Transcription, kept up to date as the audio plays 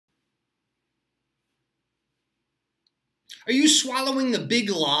Are you swallowing the big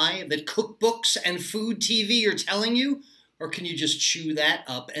lie that cookbooks and food TV are telling you? Or can you just chew that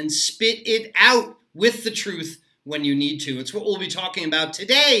up and spit it out with the truth when you need to? It's what we'll be talking about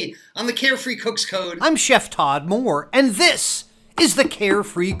today on the Carefree Cooks Code. I'm Chef Todd Moore, and this is the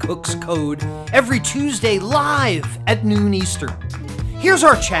Carefree Cooks Code, every Tuesday live at noon Eastern. Here's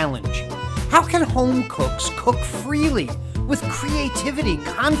our challenge. How can home cooks cook freely with creativity,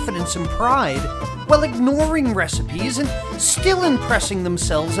 confidence, and pride while ignoring recipes and still impressing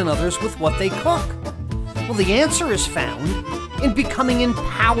themselves and others with what they cook? Well, the answer is found in becoming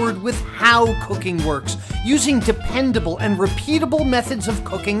empowered with how cooking works, using dependable and repeatable methods of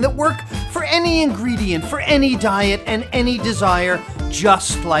cooking that work for any ingredient, for any diet, and any desire,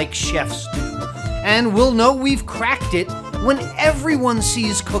 just like chefs do. And we'll know we've cracked it when everyone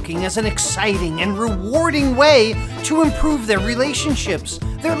sees cooking as an exciting and rewarding way to improve their relationships,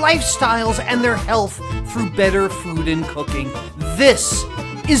 their lifestyles, and their health through better food and cooking. This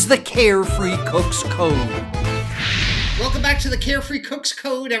is the Carefree Cooks Code. Welcome back to the Carefree Cooks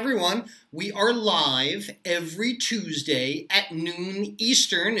Code, everyone. We are live every Tuesday at noon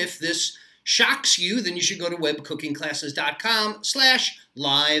Eastern. If this shocks you, then you should go to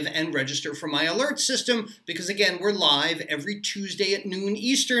webcookingclasses.com/live and register for my alert system, because again, we're live every Tuesday at noon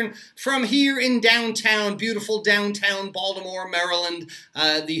Eastern from here in downtown, beautiful downtown Baltimore, Maryland,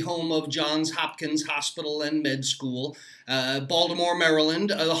 the home of Johns Hopkins Hospital and Med School. Baltimore, Maryland,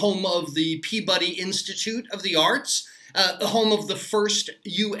 the home of the Peabody Institute of the Arts. The home of the first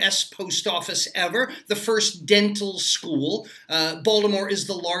U.S. post office ever, the first dental school. Baltimore is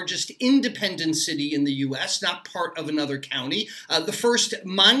the largest independent city in the U.S., not part of another county. The first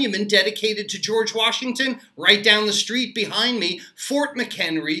monument dedicated to George Washington, right down the street behind me, Fort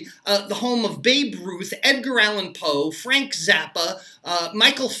McHenry, the home of Babe Ruth, Edgar Allan Poe, Frank Zappa,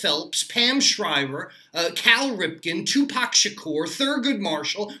 Michael Phelps, Pam Shriver, Cal Ripken, Tupac Shakur, Thurgood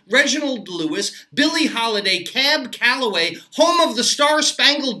Marshall, Reginald Lewis, Billie Holiday, Cab Calloway, home of the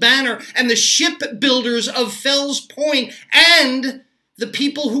Star-Spangled Banner and the shipbuilders of Fells Point, and the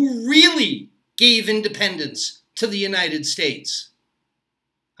people who really gave independence to the United States.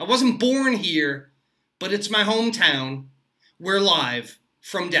 I wasn't born here, but it's my hometown. We're live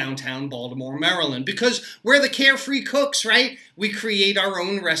from downtown Baltimore, Maryland, because we're the Carefree Cooks, right? We create our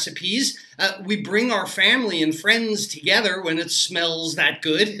own recipes. We bring our family and friends together when it smells that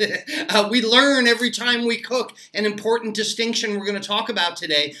good. We learn every time we cook. An important distinction we're going to talk about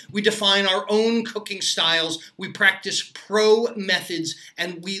today. We define our own cooking styles. We practice pro methods,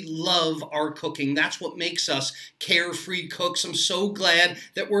 and we love our cooking. That's what makes us Carefree Cooks. I'm so glad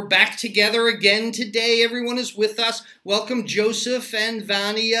that we're back together again today. Everyone is with us. Welcome, Joseph and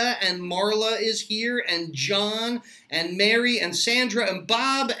Vania, and Marla is here, and John, and Mary, and Sandra, and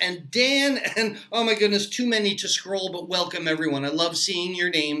Bob, and Dan, and oh my goodness, too many to scroll, but welcome everyone. I love seeing your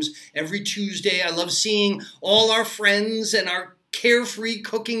names every Tuesday. I love seeing all our friends and our Carefree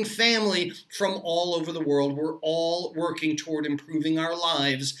cooking family from all over the world. We're all working toward improving our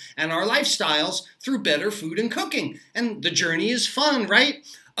lives and our lifestyles through better food and cooking. And the journey is fun, right?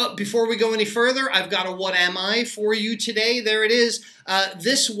 Before we go any further, I've got a What Am I for you today. There it is.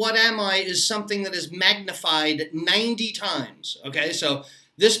 This What Am I is something that is magnified 90 times. Okay, so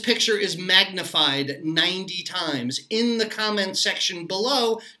this picture is magnified 90 times. In the comment section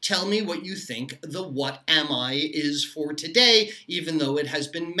below, tell me what you think the What Am I is for today, even though it has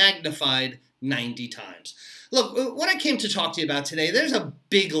been magnified 90 times. Look, what I came to talk to you about today, there's a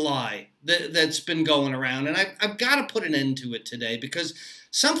big lie that's been going around, and I've got to put an end to it today because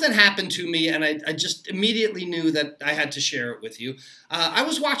something happened to me, and I just immediately knew that I had to share it with you. I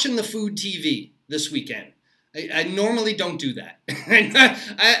was watching the food TV this weekend. I normally don't do that.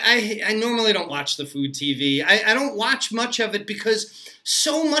 I normally don't watch the food TV. I don't watch much of it because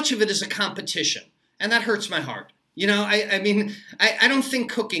so much of it is a competition, and that hurts my heart. You know, I mean, I don't think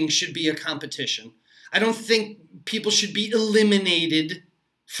cooking should be a competition. I don't think people should be eliminated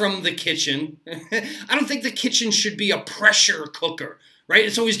from the kitchen. I don't think the kitchen should be a pressure cooker, right?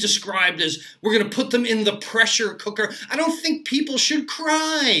 It's always described as we're going to put them in the pressure cooker. I don't think people should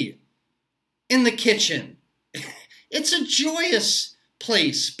cry in the kitchen. It's a joyous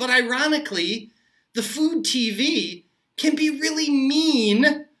place, but ironically, the food TV can be really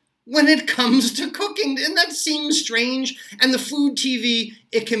mean when it comes to cooking, and that seems strange. And the food TV,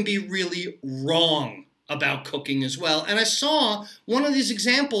 it can be really wrong about cooking as well. And I saw one of these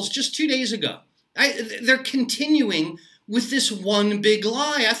examples just 2 days ago. They're continuing with this one big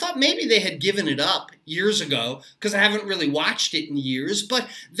lie. I thought maybe they had given it up years ago because I haven't really watched it in years, but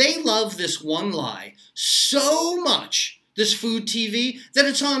they love this one lie so much, this food TV, that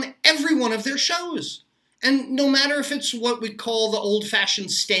it's on every one of their shows. And no matter if it's what we call the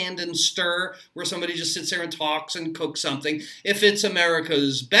old-fashioned stand and stir, where somebody just sits there and talks and cooks something, if it's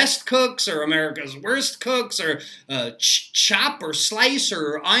America's best cooks or America's worst cooks or chop or slice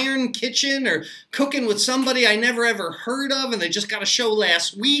or iron kitchen or cooking with somebody I never ever heard of and they just got a show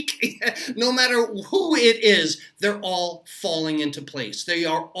last week, no matter who it is, they're all falling into place. They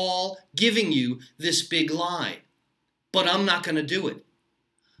are all giving you this big lie. But I'm not going to do it.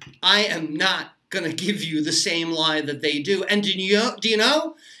 I am not going to give you the same lie that they do. And do you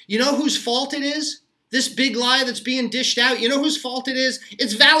know? You know whose fault it is? This big lie that's being dished out, you know whose fault it is?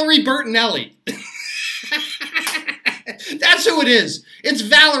 It's Valerie Bertinelli. That's who it is. It's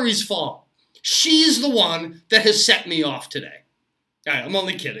Valerie's fault. She's the one that has set me off today. All right, I'm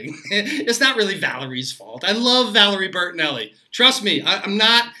only kidding. It's not really Valerie's fault. I love Valerie Bertinelli. Trust me, I'm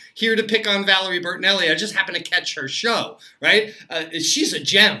not here to pick on Valerie Bertinelli. I just happen to catch her show, right? She's a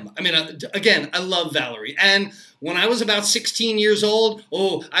gem. I mean, again, I love Valerie. And when I was about 16 years old,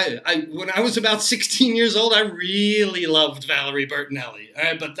 when I was about 16 years old, I really loved Valerie Bertinelli. All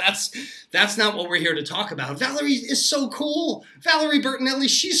right, but that's not what we're here to talk about. Valerie is so cool. Valerie Bertinelli,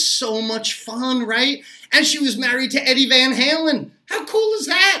 she's so much fun, right? And she was married to Eddie Van Halen. How cool is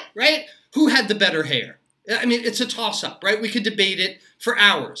that, right? Who had the better hair? I mean, it's a toss-up, right? We could debate it for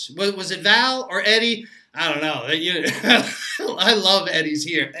hours. Was it Val or Eddie? I don't know. I love Eddie's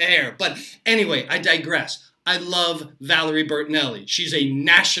hair. But anyway, I digress. I love Valerie Bertinelli. She's a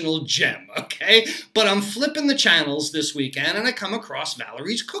national gem, okay? But I'm flipping the channels this weekend, and I come across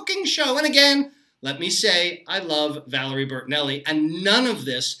Valerie's cooking show. And again, let me say, I love Valerie Bertinelli, and none of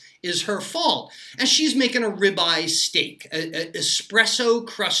this is her fault. And she's making a ribeye steak, an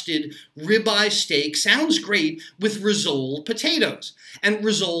espresso-crusted ribeye steak. Sounds great with risole potatoes. And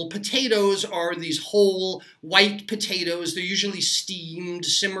risole potatoes are these whole white potatoes. They're usually steamed,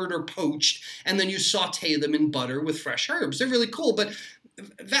 simmered, or poached, and then you saute them in butter with fresh herbs. They're really cool, but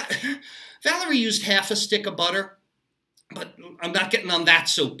Valerie used half a stick of butter. But I'm not getting on that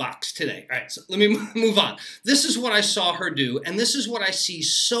soapbox today. All right, so let me move on. This is what I saw her do, and this is what I see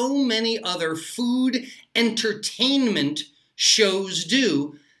so many other food entertainment shows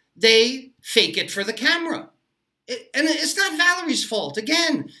do. They fake it for the camera. And it's not Valerie's fault.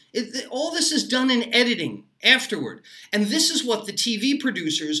 Again, all this is done in editing afterward. And this is what the TV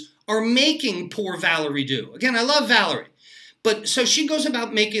producers are making poor Valerie do. Again, I love Valerie. But so she goes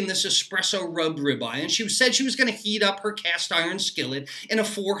about making this espresso rubbed ribeye, and she said she was going to heat up her cast iron skillet in a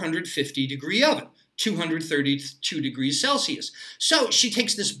 450-degree oven, 232 degrees Celsius. So she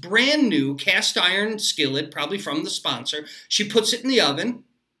takes this brand new cast iron skillet, probably from the sponsor, she puts it in the oven,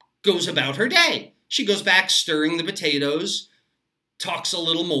 goes about her day. She goes back stirring the potatoes, talks a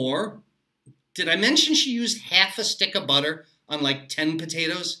little more. Did I mention she used half a stick of butter on like 10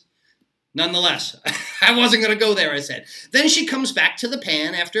 potatoes? Nonetheless, I wasn't going to go there, I said. Then she comes back to the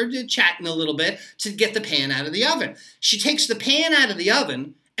pan after chatting a little bit to get the pan out of the oven. She takes the pan out of the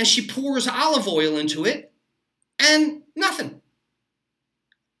oven and she pours olive oil into it and nothing.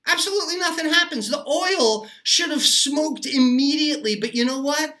 Absolutely nothing happens. The oil should have smoked immediately, but you know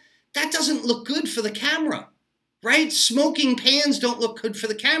what? That doesn't look good for the camera, right? Smoking pans don't look good for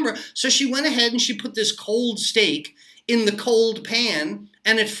the camera. So she went ahead and she put this cold steak in the cold pan,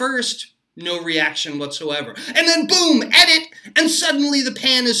 and at first, no reaction whatsoever. And then boom, edit, and suddenly the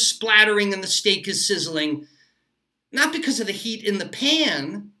pan is splattering and the steak is sizzling. Not because of the heat in the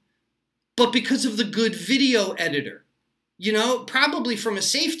pan, but because of the good video editor. You know, probably from a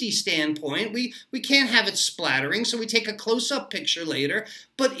safety standpoint, we can't have it splattering, so we take a close-up picture later.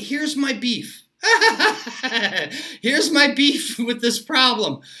 But here's my beef. Here's my beef with this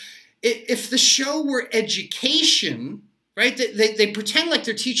problem. If the show were education, right? They pretend like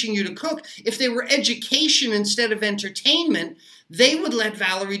they're teaching you to cook. If they were education instead of entertainment, they would let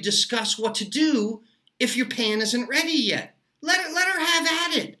Valerie discuss what to do if your pan isn't ready yet. Let her have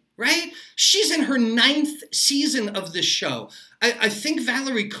at it, right? She's in her 9th season of this show. I think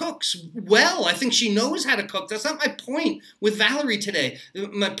Valerie cooks well. I think she knows how to cook. That's not my point with Valerie today.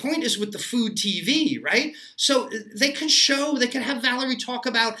 My point is with the food TV, right? So they could have Valerie talk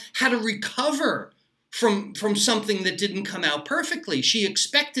about how to recover from something that didn't come out perfectly. She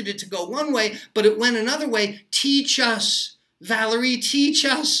expected it to go one way, but it went another way. Teach us, Valerie, teach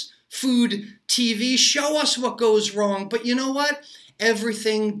us food TV. Show us what goes wrong. But you know what?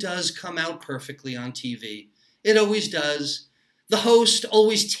 Everything does come out perfectly on TV. It always does. The host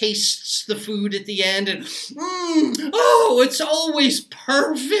always tastes the food at the end and, oh, it's always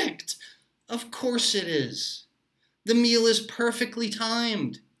perfect. Of course it is. The meal is perfectly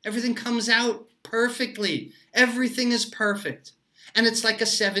timed. Everything comes out perfectly. Everything is perfect. And it's like a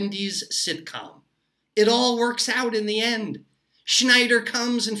 70s sitcom. It all works out in the end. Schneider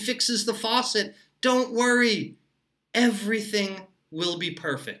comes and fixes the faucet. Don't worry. Everything will be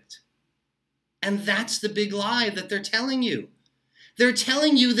perfect. And that's the big lie that they're telling you. They're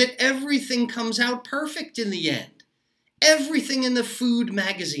telling you that everything comes out perfect in the end. Everything in the food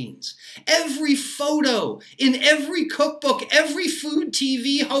magazines, every photo in every cookbook, every food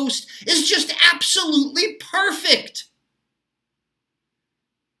TV host is just absolutely perfect.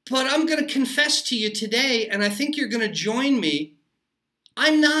 But I'm going to confess to you today, and I think you're going to join me,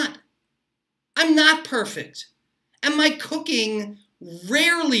 I'm not. I'm not perfect. And my cooking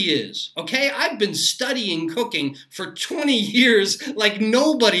rarely is, okay? I've been studying cooking for 20 years like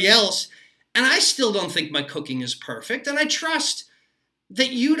nobody else, and I still don't think my cooking is perfect, and I trust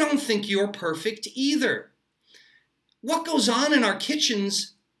that you don't think you're perfect either. What goes on in our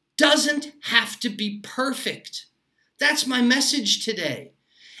kitchens doesn't have to be perfect. That's my message today.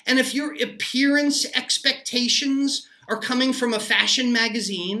 And if your appearance expectations are coming from a fashion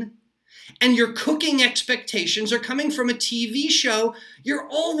magazine, and your cooking expectations are coming from a TV show, you're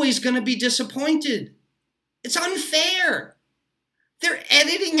always going to be disappointed. It's unfair. They're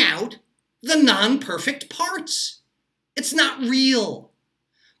editing out the non-perfect parts. It's not real.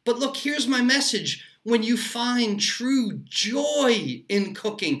 But look, here's my message. When you find true joy in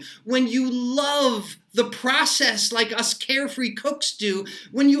cooking, when you love the process like us carefree cooks do,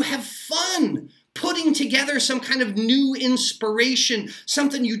 when you have fun putting together some kind of new inspiration,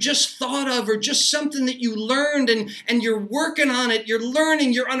 something you just thought of or just something that you learned and you're working on it, you're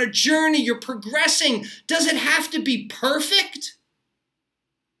learning, you're on a journey, you're progressing. Does it have to be perfect?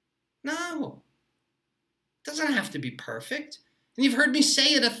 No, it doesn't have to be perfect. And you've heard me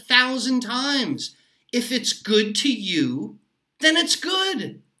say it 1,000 times. If it's good to you, then it's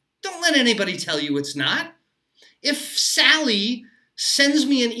good. Don't let anybody tell you it's not. If Sally sends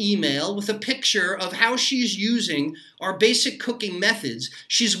me an email with a picture of how she's using our basic cooking methods,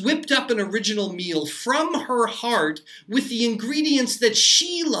 she's whipped up an original meal from her heart with the ingredients that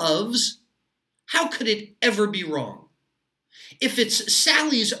she loves, how could it ever be wrong? If it's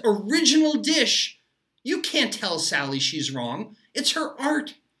Sally's original dish, you can't tell Sally she's wrong. It's her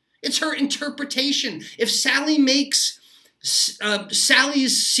art. It's her interpretation. If Sally makes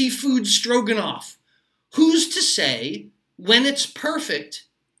Sally's seafood stroganoff, who's to say when it's perfect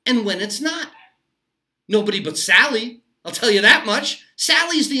and when it's not? Nobody but Sally. I'll tell you that much.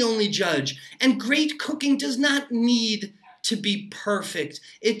 Sally's the only judge. And great cooking does not need to be perfect.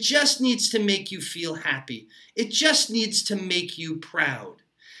 It just needs to make you feel happy. It just needs to make you proud.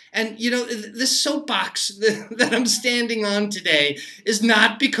 And, you know, this soapbox that I'm standing on today is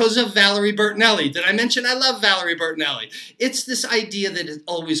not because of Valerie Bertinelli. Did I mention I love Valerie Bertinelli? It's this idea that it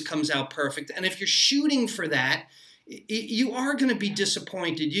always comes out perfect. And if you're shooting for that, you are going to be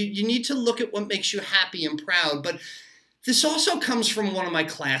disappointed. You need to look at what makes you happy and proud. But this also comes from one of my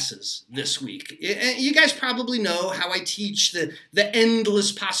classes this week. You guys probably know how I teach the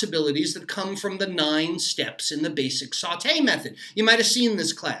endless possibilities that come from the 9 steps in the basic sauté method. You might have seen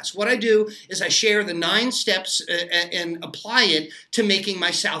this class. What I do is I share the 9 steps and apply it to making my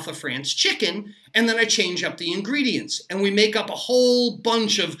South of France chicken, and then I change up the ingredients. And we make up a whole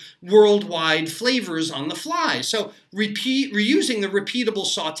bunch of worldwide flavors on the fly. So reusing the repeatable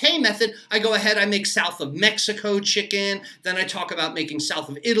sauté method, I go ahead, I make South of Mexico chicken, then I talk about making South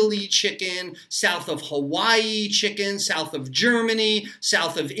of Italy chicken, South of Hawaii chicken, South of Germany,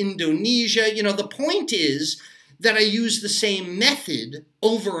 South of Indonesia. You know, the point is that I use the same method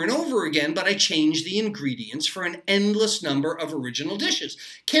over and over again, but I change the ingredients for an endless number of original dishes.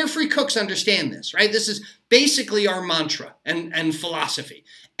 Carefree cooks understand this, right? This is basically our mantra and philosophy.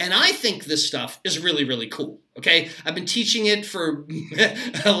 And I think this stuff is really, really cool, okay? I've been teaching it for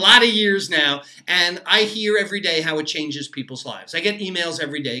a lot of years now, and I hear every day how it changes people's lives. I get emails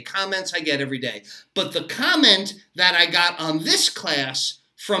every day, comments I get every day. But the comment that I got on this class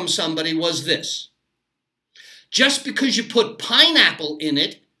from somebody was this: just because you put pineapple in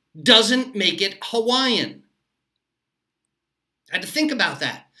it doesn't make it Hawaiian. I had to think about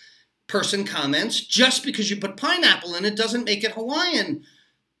that. Person comments, just because you put pineapple in it doesn't make it Hawaiian.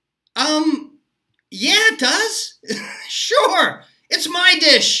 Yeah, it does. Sure. It's my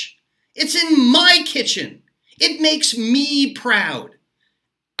dish. It's in my kitchen. It makes me proud.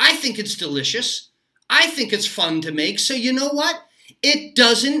 I think it's delicious. I think it's fun to make. So you know what? It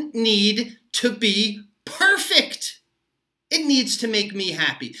doesn't need to be perfect. It needs to make me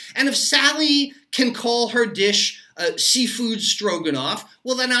happy. And if Sally can call her dish seafood stroganoff,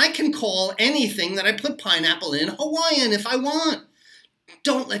 well, then I can call anything that I put pineapple in Hawaiian if I want.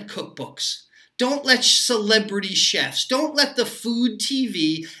 Don't let cookbooks, Don't let celebrity chefs, don't let the food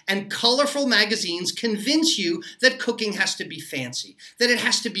TV and colorful magazines convince you that cooking has to be fancy, that it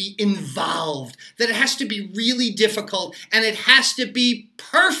has to be involved, that it has to be really difficult, and it has to be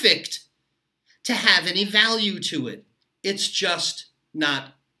perfect to have any value to it. It's just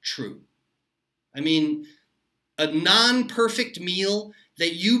not true. I mean, a non-perfect meal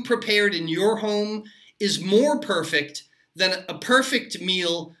that you prepared in your home is more perfect than a perfect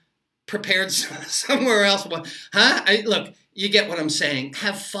meal prepared somewhere else. Look, you get what I'm saying.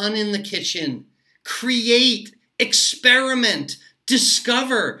 Have fun in the kitchen. Create, experiment,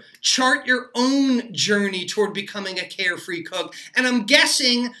 discover, chart your own journey toward becoming a carefree cook. And I'm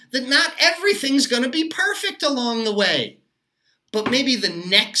guessing that not everything's going to be perfect along the way. But maybe the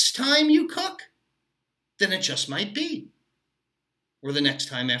next time you cook, then it just might be. Or the next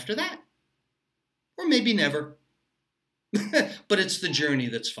time after that. Or maybe never. But it's the journey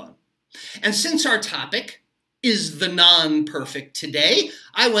that's fun. And since our topic is the non-perfect today,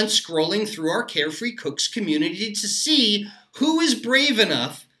 I went scrolling through our Carefree Cooks community to see who is brave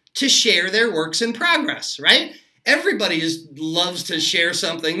enough to share their works in progress, right? Everybody loves to share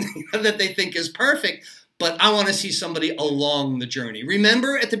something that they think is perfect, but I want to see somebody along the journey.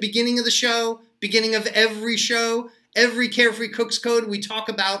 Remember at the beginning of the show, beginning of every show, every Carefree Cooks Code, we talk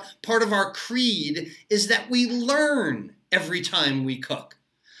about part of our creed is that we learn every time we cook.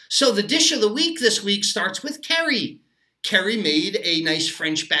 So the dish of the week this week starts with Kerry. Kerry made a nice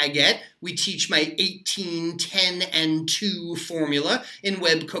French baguette. We teach my 18, 10, and 2 formula in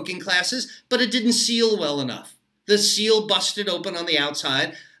web cooking classes, but it didn't seal well enough. The seal busted open on the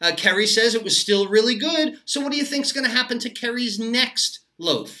outside. Kerry says it was still really good, so what do you think is going to happen to Kerry's next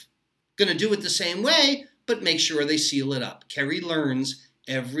loaf? Going to do it the same way, but make sure they seal it up. Kerry learns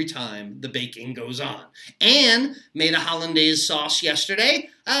every time the baking goes on. Anne made a hollandaise sauce yesterday.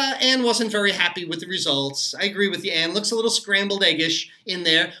 Anne wasn't very happy with the results. I agree with you, Anne. Looks a little scrambled eggish in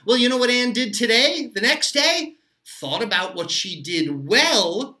there. Well, you know what Anne did today? The next day? Thought about what she did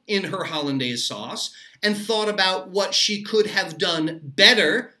well in her hollandaise sauce and thought about what she could have done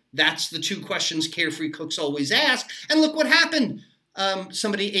better. That's the 2 questions Carefree Cooks always ask. And look what happened.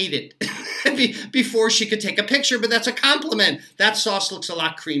 Somebody ate it before she could take a picture, but that's a compliment. That sauce looks a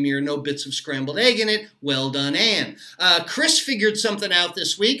lot creamier, no bits of scrambled egg in it. Well done, Anne. Chris figured something out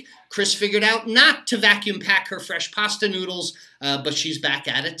this week. Chris figured out not to vacuum pack her fresh pasta noodles, but she's back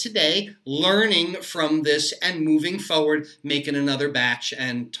at it today, learning from this and moving forward, making another batch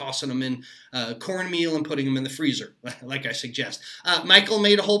and tossing them in cornmeal and putting them in the freezer, like I suggest. Michael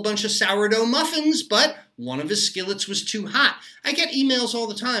made a whole bunch of sourdough muffins, but one of his skillets was too hot. I get emails all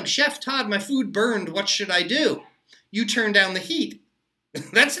the time. Chef Todd, my food burned. What should I do? You turn down the heat.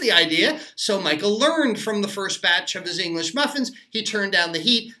 That's the idea. So Michael learned from the first batch of his English muffins. He turned down the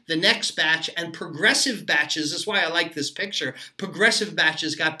heat. The next batch and progressive batches, that's why I like this picture, progressive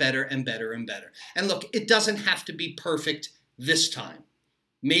batches got better and better and better. And look, it doesn't have to be perfect this time.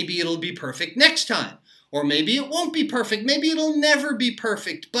 Maybe it'll be perfect next time. Or maybe it won't be perfect. Maybe it'll never be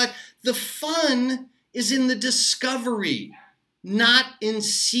perfect. But the fun is in the discovery, not in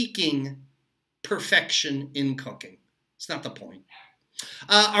seeking perfection in cooking. It's not the point.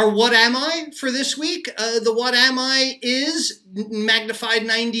 Our what am I for this week? The what am I is magnified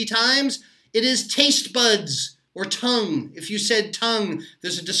 90 times. It is taste buds or tongue. If you said tongue,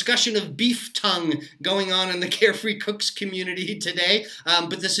 there's a discussion of beef tongue going on in the Carefree Cooks community today,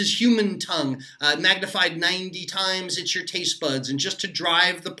 but this is human tongue. Magnified 90 times, it's your taste buds. And just to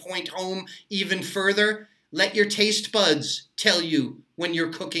drive the point home even further, let your taste buds tell you when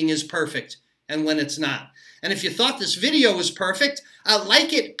your cooking is perfect and when it's not. And if you thought this video was perfect,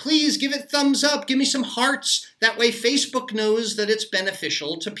 like it, please give it thumbs up, give me some hearts. That way Facebook knows that it's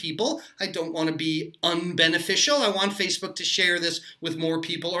beneficial to people. I don't want to be unbeneficial. I want Facebook to share this with more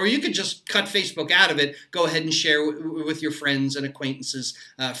people, or you could just cut Facebook out of it. Go ahead and share with your friends and acquaintances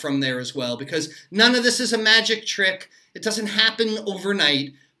from there as well, because none of this is a magic trick. It doesn't happen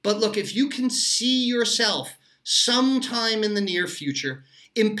overnight. But look, if you can see yourself sometime in the near future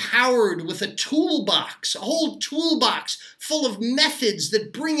empowered with a toolbox, a whole toolbox full of methods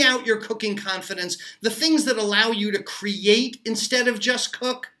that bring out your cooking confidence, the things that allow you to create instead of just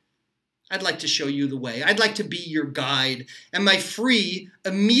cook, I'd like to show you the way. I'd like to be your guide. And my free,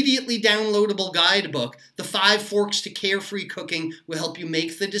 immediately downloadable guidebook, The 5 Forks to Carefree Cooking, will help you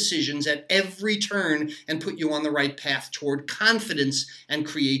make the decisions at every turn and put you on the right path toward confidence and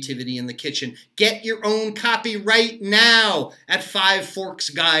creativity in the kitchen. Get your own copy right now at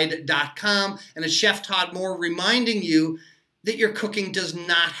 5forksguide.com. And it's Chef Todd Moore reminding you that your cooking does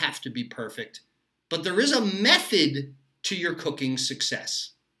not have to be perfect, but there is a method to your cooking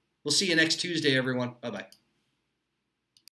success. We'll see you next Tuesday, everyone. Bye-bye.